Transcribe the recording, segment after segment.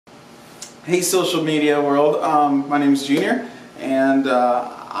Hey social media world, my name is Junior, and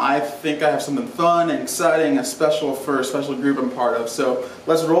I think I have something fun and exciting and special for a special group I'm part of. So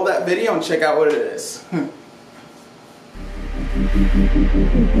let's roll that video and check out what it is.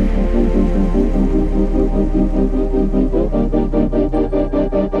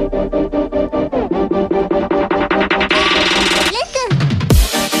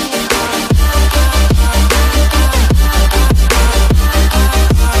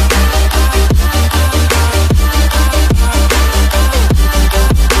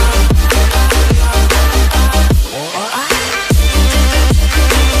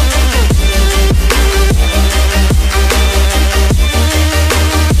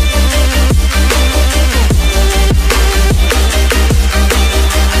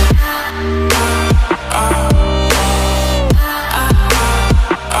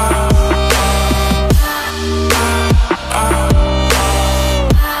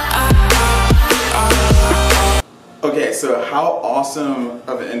 Okay, so how awesome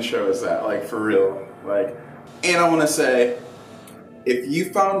of an intro is that, like, for real? Like, and I want to say, if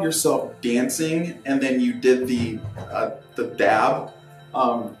you found yourself dancing and then you did the dab,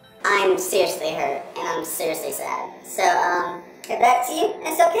 I'm seriously hurt and I'm seriously sad. So, if that's you,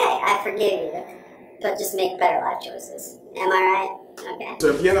 it's okay. I forgive you. But just make better life choices. Am I right? Okay. So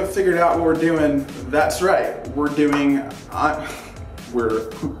if you haven't figured out what we're doing, that's right. We're doing,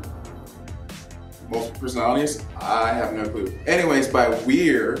 multiple personalities? I have no clue. Anyways, by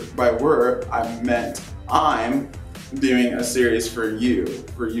we're, I meant I'm doing a series for you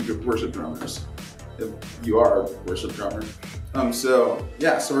worship drummers. If you are a worship drummer. So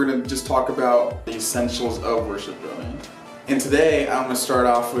we're gonna just talk about the essentials of worship drumming. And today I'm gonna start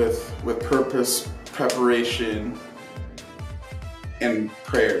off with purpose, preparation, and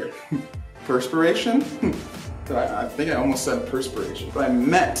prayer. Perspiration? I think I almost said perspiration, but I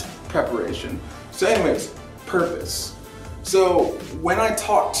meant preparation. So anyways, purpose. So when I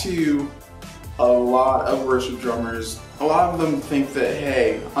talk to a lot of worship drummers, a lot of them think that,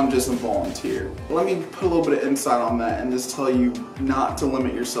 hey, I'm just a volunteer. Let me put a little bit of insight on that and just tell you not to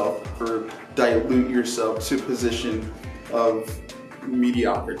limit yourself or dilute yourself to a position of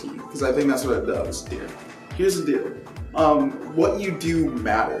mediocrity, because I think that's what it does here. Here's the deal. What you do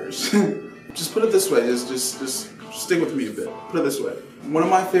matters. Just put it this way, just stick with me a bit. Put it this way. One of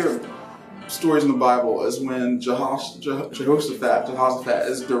my favorite stories in the Bible is when Jehoshaphat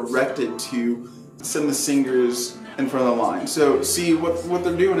is directed to send the singers in front of the line. So see, what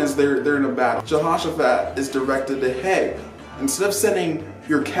they're doing is they're in a battle. Jehoshaphat is directed to, hey, instead of sending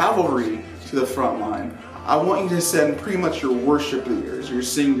your cavalry to the front line, I want you to send pretty much your worship leaders, your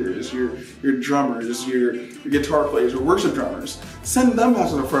singers, your drummers, your guitar players, your worship drummers. Send them out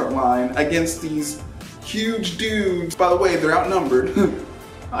to the front line against these huge dudes. By the way, they're outnumbered.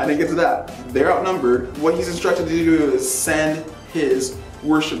 I didn't get to that. They're outnumbered. What he's instructed to do is send his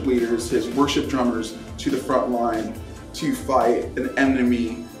worship leaders, his worship drummers, to the front line to fight an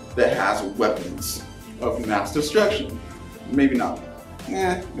enemy that has weapons of mass destruction. Maybe not.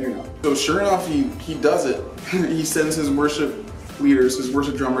 Maybe not. So sure enough, he does it. He sends his worship leaders, his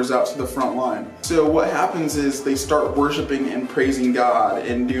worship drummers out to the front line. So what happens is they start worshiping and praising God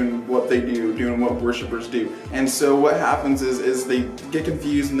and doing what they do, doing what worshipers do. And so what happens is they get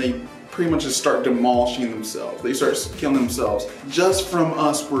confused and they pretty much just start demolishing themselves. They start killing themselves just from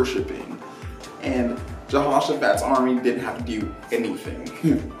us worshiping. And Jehoshaphat's army didn't have to do anything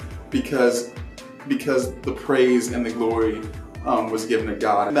because the praise and the glory was given to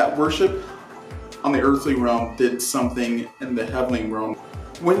God. And that worship on the earthly realm did something in the heavenly realm.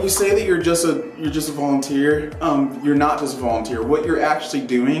 When you say that you're just a volunteer, you're not just a volunteer. What you're actually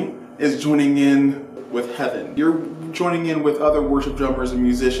doing is joining in with heaven. You're joining in with other worship drummers and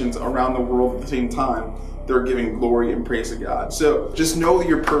musicians around the world at the same time. They're giving glory and praise to God. So just know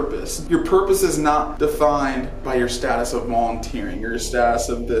your purpose. Your purpose is not defined by your status of volunteering, your status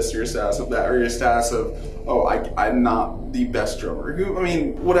of this, your status of that, or your status of, oh, I'm not the best drummer.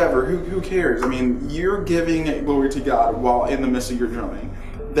 Whatever, who cares? You're giving glory to God while in the midst of your drumming.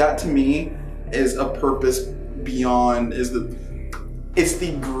 That to me is a purpose beyond, it's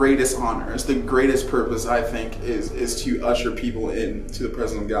the greatest honor. It's the greatest purpose, I think, is to usher people into the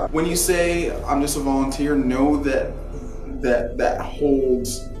presence of God. When you say, I'm just a volunteer, know that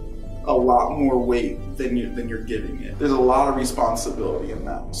holds a lot more weight than you're giving it. There's a lot of responsibility in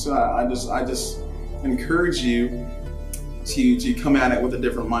that. So I just encourage you to come at it with a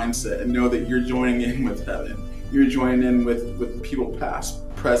different mindset and know that you're joining in with heaven. You're joining in with people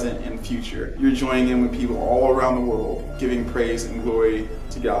past, present, and future. You're joining in with people all around the world, giving praise and glory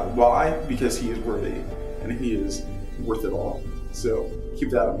to God. Why? Because He is worthy, and He is worth it all. So keep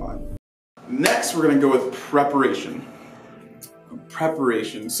that in mind. Next, we're gonna go with preparation.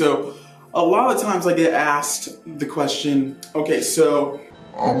 Preparation. So a lot of times I get asked the question, okay, so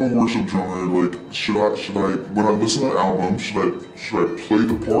I'm a worship drummer, like, should I, when I listen to an album, should I play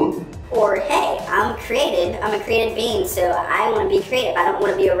the part? Or, hey, I'm a creative being, so I want to be creative, I don't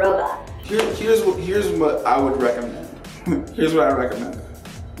want to be a robot. Here's what I would recommend. Here's what I recommend.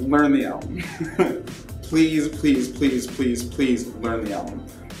 Learn the album. Please, please, please, please, please learn the album.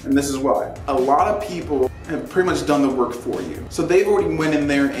 And this is why. A lot of people have pretty much done the work for you. So they've already went in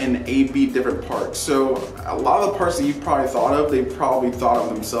there and A/B different parts. So a lot of the parts that you've probably thought of, they probably thought of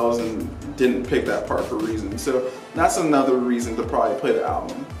themselves and didn't pick that part for a reason. So that's another reason to probably play the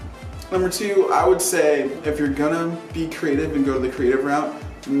album. Number two, I would say if you're gonna be creative and go to the creative route,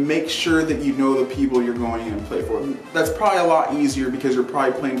 make sure that you know the people you're going in and play for. That's probably a lot easier because you're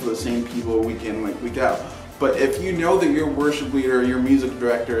probably playing for the same people week in, week out. But if you know that your worship leader or your music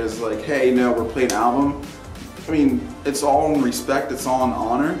director is like, hey, no, we're playing an album, I mean, it's all in respect, it's all in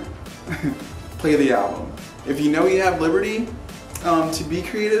honor, play the album. If you know you have liberty to be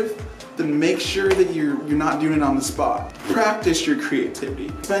creative, then make sure that you're not doing it on the spot. Practice your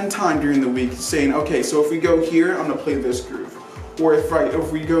creativity. Spend time during the week saying, okay, so if we go here, I'm gonna play this groove. Or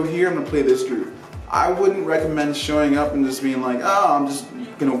if we go here, I'm gonna play this groove. I wouldn't recommend showing up and just being like, oh, I'm just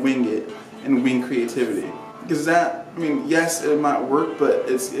gonna wing it and wing creativity. Because that, I mean, yes, it might work, but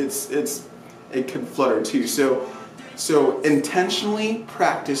it could flutter too. So intentionally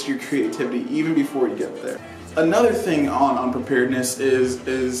practice your creativity even before you get there. Another thing on preparedness is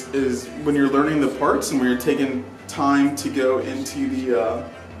when you're learning the parts and when you're taking time to go into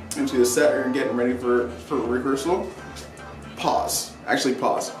the set or getting ready for rehearsal, pause. Actually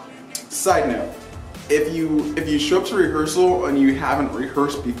pause. Side note, if you show up to rehearsal and you haven't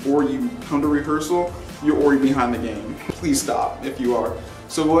rehearsed before you come to rehearsal, you're already behind the game. Please stop if you are.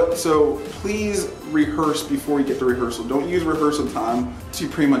 So please rehearse before you get to rehearsal. Don't use rehearsal time to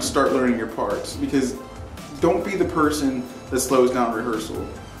pretty much start learning your parts, because don't be the person that slows down rehearsal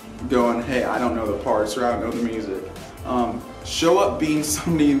going, hey, I don't know the parts or I don't know the music. Show up being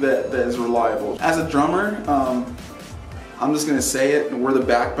somebody that is reliable. As a drummer, I'm just gonna say it, we're the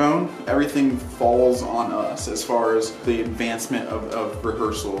backbone. Everything falls on us as far as the advancement of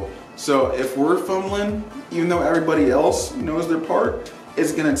rehearsal. So if we're fumbling, even though everybody else knows their part,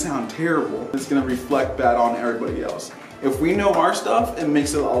 it's gonna sound terrible. It's gonna reflect bad on everybody else. If we know our stuff, it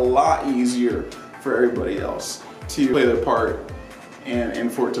makes it a lot easier for everybody else to play their part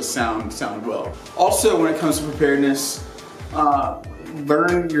and for it to sound well. Also, when it comes to preparedness,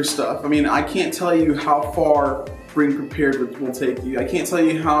 learn your stuff. I mean, I can't tell you how far being prepared will take you. I can't tell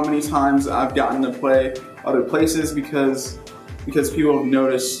you how many times I've gotten to play other places because people have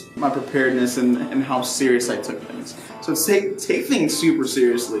noticed my preparedness and how serious I took things. So take things super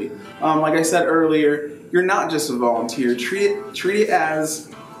seriously. Like I said earlier, you're not just a volunteer. Treat it as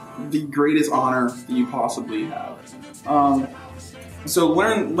the greatest honor that you possibly have. So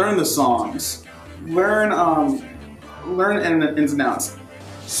learn the songs. Learn ins and outs.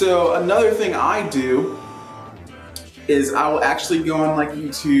 So another thing I do is I will actually go on like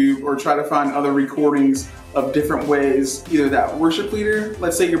YouTube or try to find other recordings of different ways, either that worship leader,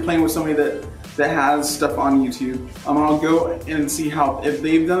 let's say you're playing with somebody that has stuff on YouTube, I'll go and see if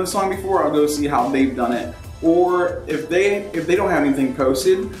they've done a song before, I'll go see how they've done it. Or if they don't have anything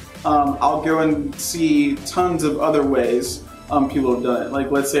posted, I'll go and see tons of other ways people have done it.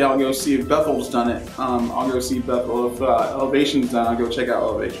 Like let's say I'll go see if Bethel's done it, I'll go see Bethel. If Elevation's done, I'll go check out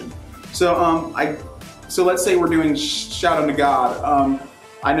Elevation. So let's say we're doing Shout Unto God.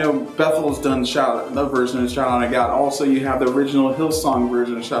 I know Bethel's done the version of Shout Unto God. Also, you have the original Hillsong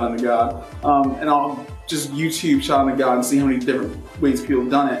version of Shout Unto God. And I'll just YouTube Shout Unto God and see how many different ways people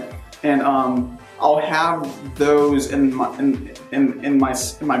have done it. And I'll have those in my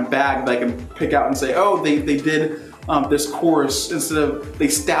bag that I can pick out and say, oh, they did this chorus instead of, they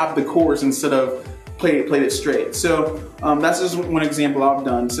stabbed the chorus instead of played it straight. So that's just one example I've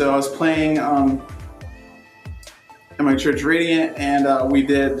done. So I was playing in my church Radiant, and we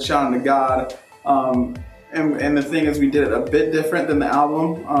did Shout Unto God, and the thing is we did it a bit different than the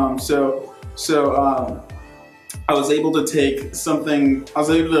album. I was able to take something, I was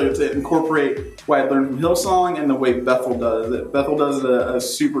able to incorporate what I learned from Hillsong and the way Bethel does it. Bethel does it a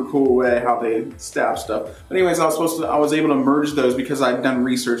super cool way, how they stab stuff. But anyways, I was able to merge those because I'd done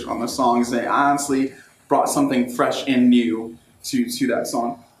research on the songs and I honestly brought something fresh and new to that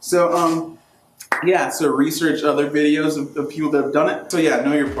song. So yeah, so research other videos of people that have done it. So yeah,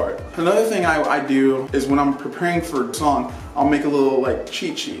 know your part. Another thing I do is when I'm preparing for a song, I'll make a little like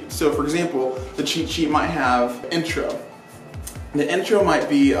cheat sheet. So for example, the cheat sheet might have intro. The intro might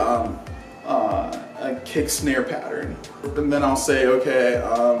be a kick snare pattern, and then I'll say, okay,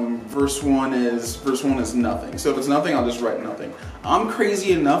 verse one is nothing. So if it's nothing, I'll just write nothing. I'm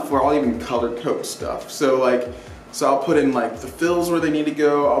crazy enough where I'll even color code stuff. So I'll put in like the fills where they need to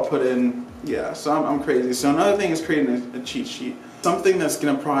go. I'll put in, yeah. So I'm crazy. So another thing is creating a cheat sheet. Something that's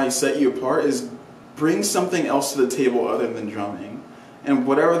gonna probably set you apart is bring something else to the table other than drumming, and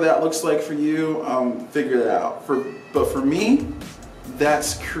whatever that looks like for you, figure it out. But for me,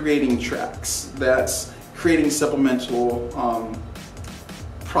 that's creating tracks. That's creating supplemental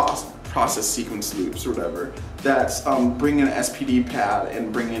process sequence loops or whatever. That's bringing an SPD pad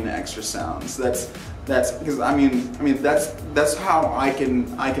and bringing in extra sounds. That's because I mean that's how I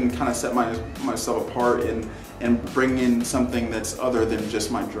can kind of set myself apart and bring in something that's other than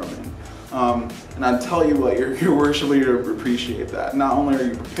just my drumming. And I tell you what, your worship leader will appreciate that. Not only are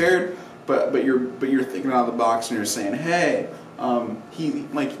you prepared, but you're thinking out of the box and you're saying, hey.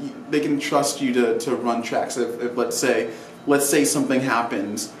 They can trust you to run tracks. If let's say something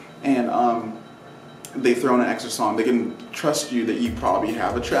happens and they throw in an extra song, they can trust you that you probably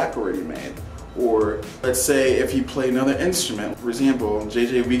have a track already made. Or let's say if you play another instrument, for example,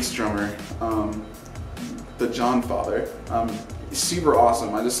 JJ Weeks drummer, the John Father, super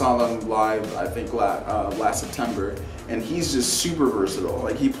awesome. I just saw them live, I think last September. And he's just super versatile.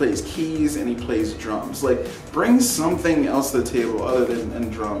 Like he plays keys and he plays drums. Like bring something else to the table other than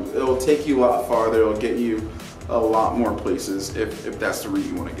drums. It'll take you a lot farther. It'll get you a lot more places if that's the route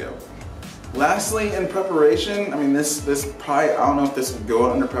you want to go. Lastly, in preparation, I mean this probably, I don't know if this would go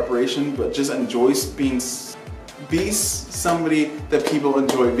under preparation, but just enjoy be somebody that people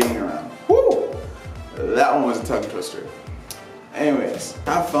enjoy being around. Woo! That one was a tongue twister. Anyways,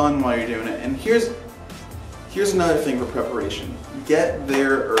 have fun while you're doing it. And Here's another thing for preparation. Get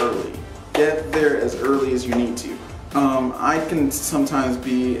there early. Get there as early as you need to. I can sometimes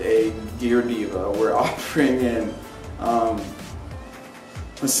be a gear diva where I'll bring in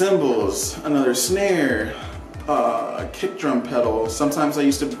the cymbals, another snare, a kick drum pedal. Sometimes I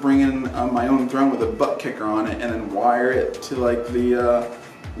used to bring in my own drum with a butt kicker on it and then wire it to like the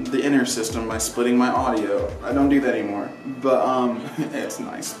inner system by splitting my audio. I don't do that anymore, but it's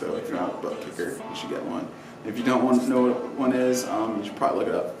nice though. If you don't have a butt kicker, you should get one. If you don't want to know what one is, you should probably look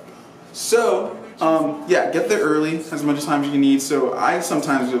it up. So, yeah, get there early, as much time as you need. So I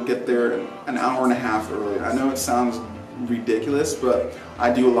sometimes will get there an hour and a half early. I know it sounds ridiculous, but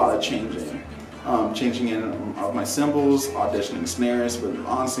I do a lot of changing. Changing in of my cymbals, auditioning snares, but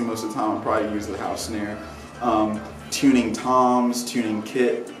honestly most of the time I'll probably use the house snare. Tuning toms, tuning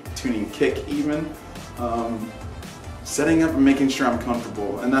kick even. Setting up and making sure I'm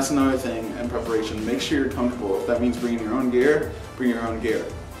comfortable, and that's another thing in preparation. Make sure you're comfortable. If that means bringing your own gear, bring your own gear.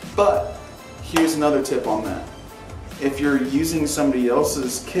 But here's another tip on that. If you're using somebody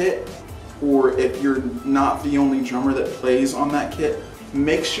else's kit, or if you're not the only drummer that plays on that kit,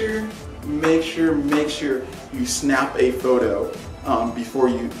 make sure you snap a photo before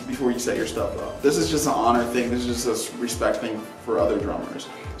you set your stuff up. This is just an honor thing. This is just a respect thing for other drummers.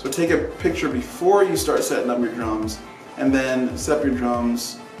 So take a picture before you start setting up your drums, and then set up your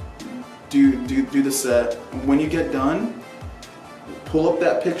drums, do the set. When you get done, pull up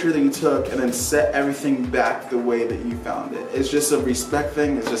that picture that you took and then set everything back the way that you found it. It's just a respect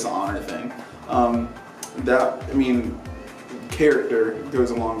thing, it's just an honor thing. Character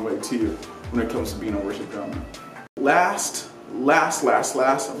goes a long way too when it comes to being a worship drummer. Last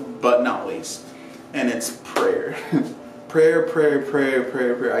but not least, and it's prayer.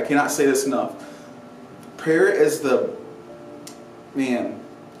 Prayer. I cannot say this enough. Prayer is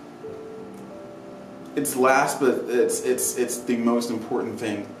it's last, but it's the most important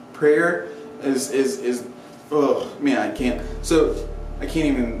thing. Prayer is oh man, I can't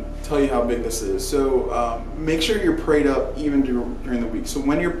even tell you how big this is. So make sure you're prayed up even during the week. So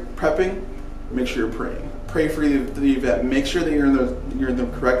when you're prepping, make sure you're praying. Pray for the event. Make sure that you're in the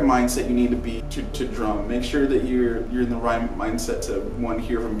correct mindset you need to be to drum. Make sure that you're in the right mindset to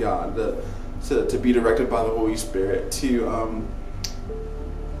hear from God, to be directed by the Holy Spirit, to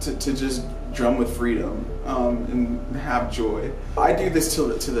just drum with freedom and have joy. I do this to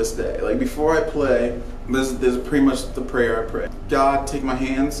this day. Like before I play, this is pretty much the prayer I pray. God, take my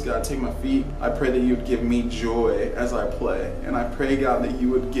hands. God, take my feet. I pray that you would give me joy as I play, and I pray, God, that you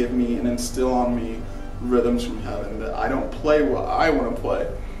would give me and instill on me rhythms from heaven, that I don't play what I want to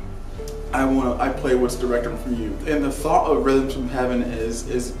play. I play what's directed from you. And the thought of rhythms from heaven is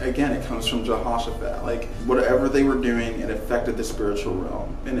again, it comes from Jehoshaphat. Like whatever they were doing, it affected the spiritual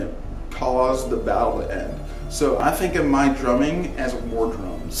realm, and it caused the battle to end. So I think of my drumming as war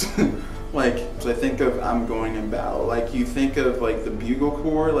drums. Like, so I think of I'm going in battle. Like, you think of like the bugle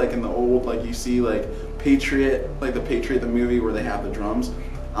corps, like in the old, like you see like Patriot, like the Patriot, the movie where they have the drums.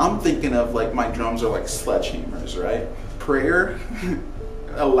 I'm thinking of like my drums are like sledgehammers, right? Prayer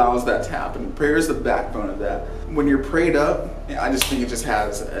allows that to happen. Prayer is the backbone of that. When you're prayed up, I just think it just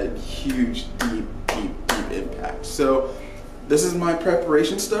has a huge, deep impact. So this is my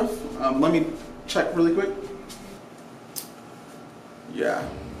preparation stuff. Let me check really quick. Yeah.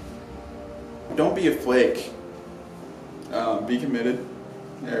 Don't be a flake. Be committed.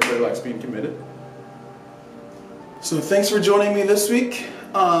 Everybody likes being committed. So thanks for joining me this week.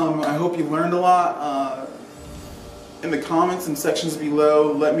 I hope you learned a lot. In the comments and sections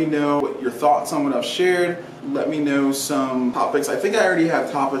below, let me know what your thoughts on what I've shared. Let me know some topics. I think I already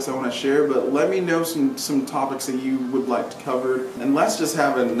have topics I want to share, but let me know some topics that you would like to cover. And let's just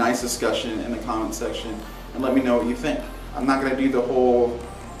have a nice discussion in the comment section and let me know what you think. I'm not going to do the whole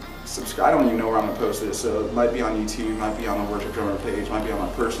subscribe. I don't even know where I'm going to post this, so it might be on YouTube, might be on the Worship Drummer page, might be on my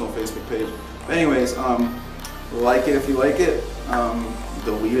personal Facebook page. But anyways, like it if you like it.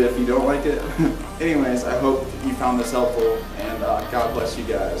 Delete it if you don't like it. Anyways, I hope you found this helpful, and God bless you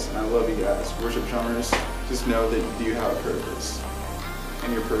guys, and I love you guys. Worship drummers, just know that you do have a purpose,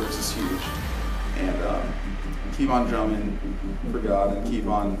 and your purpose is huge. And keep on drumming for God, and keep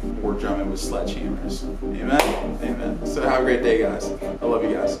on war drumming with sledgehammers. Amen? Amen. So have a great day, guys. I love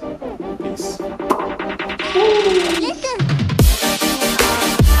you guys.